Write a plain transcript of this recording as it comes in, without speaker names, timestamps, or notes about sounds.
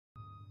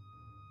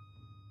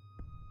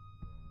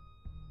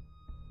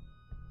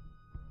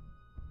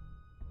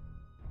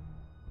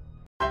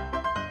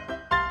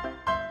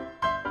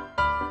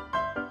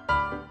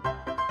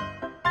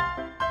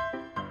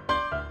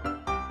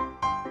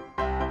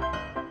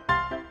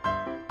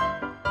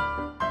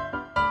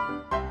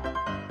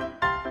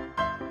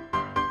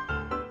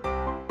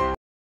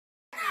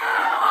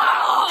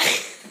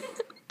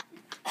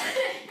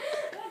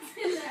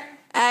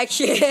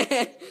Action.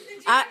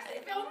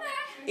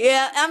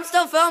 Yeah, I'm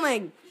still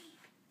filming.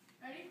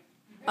 Ready?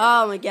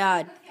 Oh my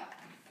god.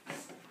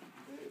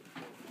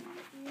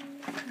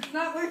 It's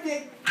not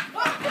working.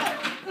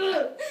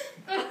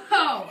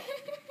 Oh.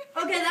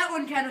 Okay, that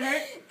one kind of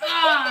hurt.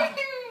 Ah.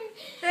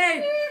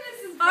 Hey.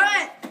 All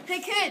right.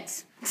 Hey,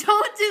 kids.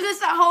 Don't do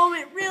this at home.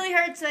 It really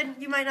hurts, and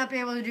you might not be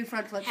able to do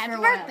front flips for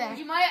a while. birthday.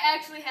 You might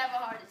actually have a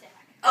heart attack.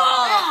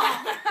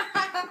 Oh.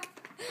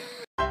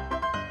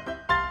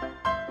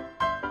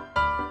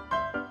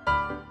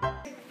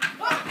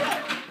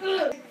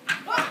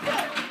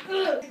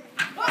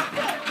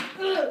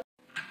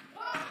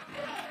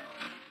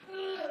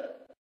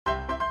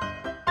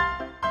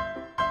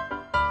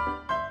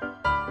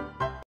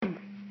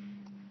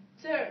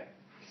 Sir,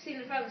 seen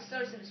the father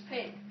starts in his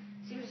pain.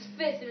 Seems his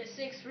fifth and his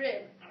sixth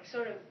rib are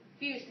sort of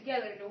fused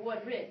together into one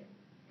rib.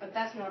 But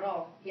that's not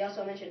all. He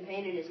also mentioned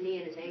pain in his knee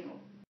and his ankle.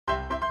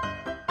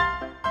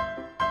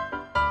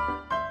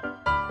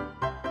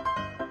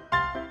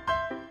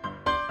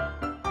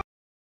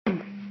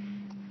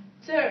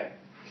 Sir,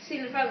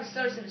 seen the father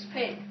starts in his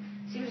pain.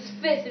 Seems his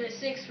fifth and his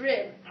sixth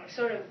rib are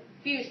sort of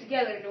fused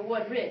together into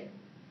one rib.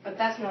 But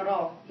that's not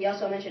all. He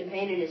also mentioned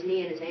pain in his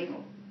knee and his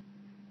ankle.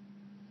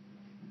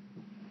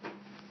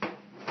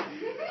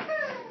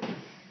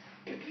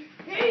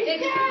 Take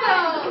it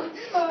out!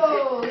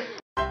 Oh.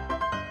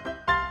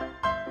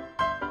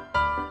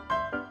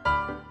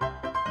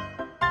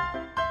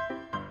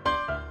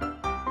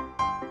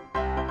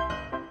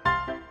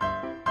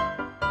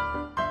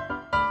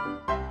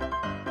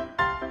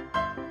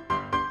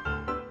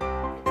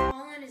 It's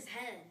all in his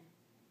head.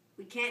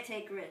 We can't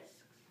take risks.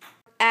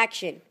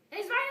 Action.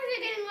 His vitals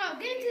are getting low.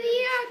 Get into the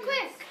ER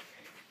quick.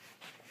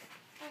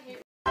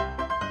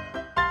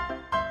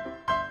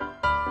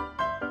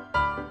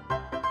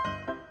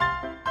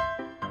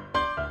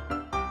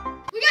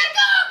 We gotta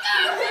go!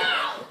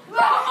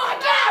 Oh my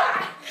god!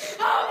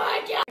 Oh my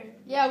god!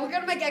 Yeah, we're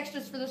gonna make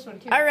extras for this one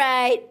too. All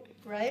right.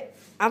 Right?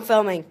 I'm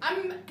filming.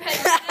 I'm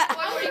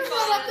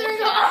Up there.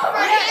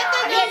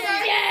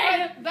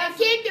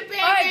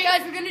 All right,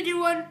 guys, we're gonna do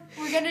one.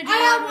 We're gonna do one.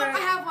 I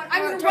have one.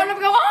 I'm gonna run up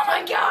and go. Oh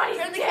my god! He's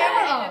turn the dead.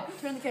 camera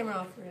off. Turn the camera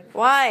off.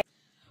 Why?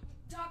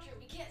 Doctor,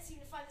 we can't seem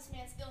to find this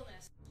man's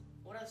illness.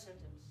 What are the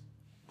symptoms?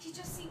 He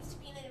just seems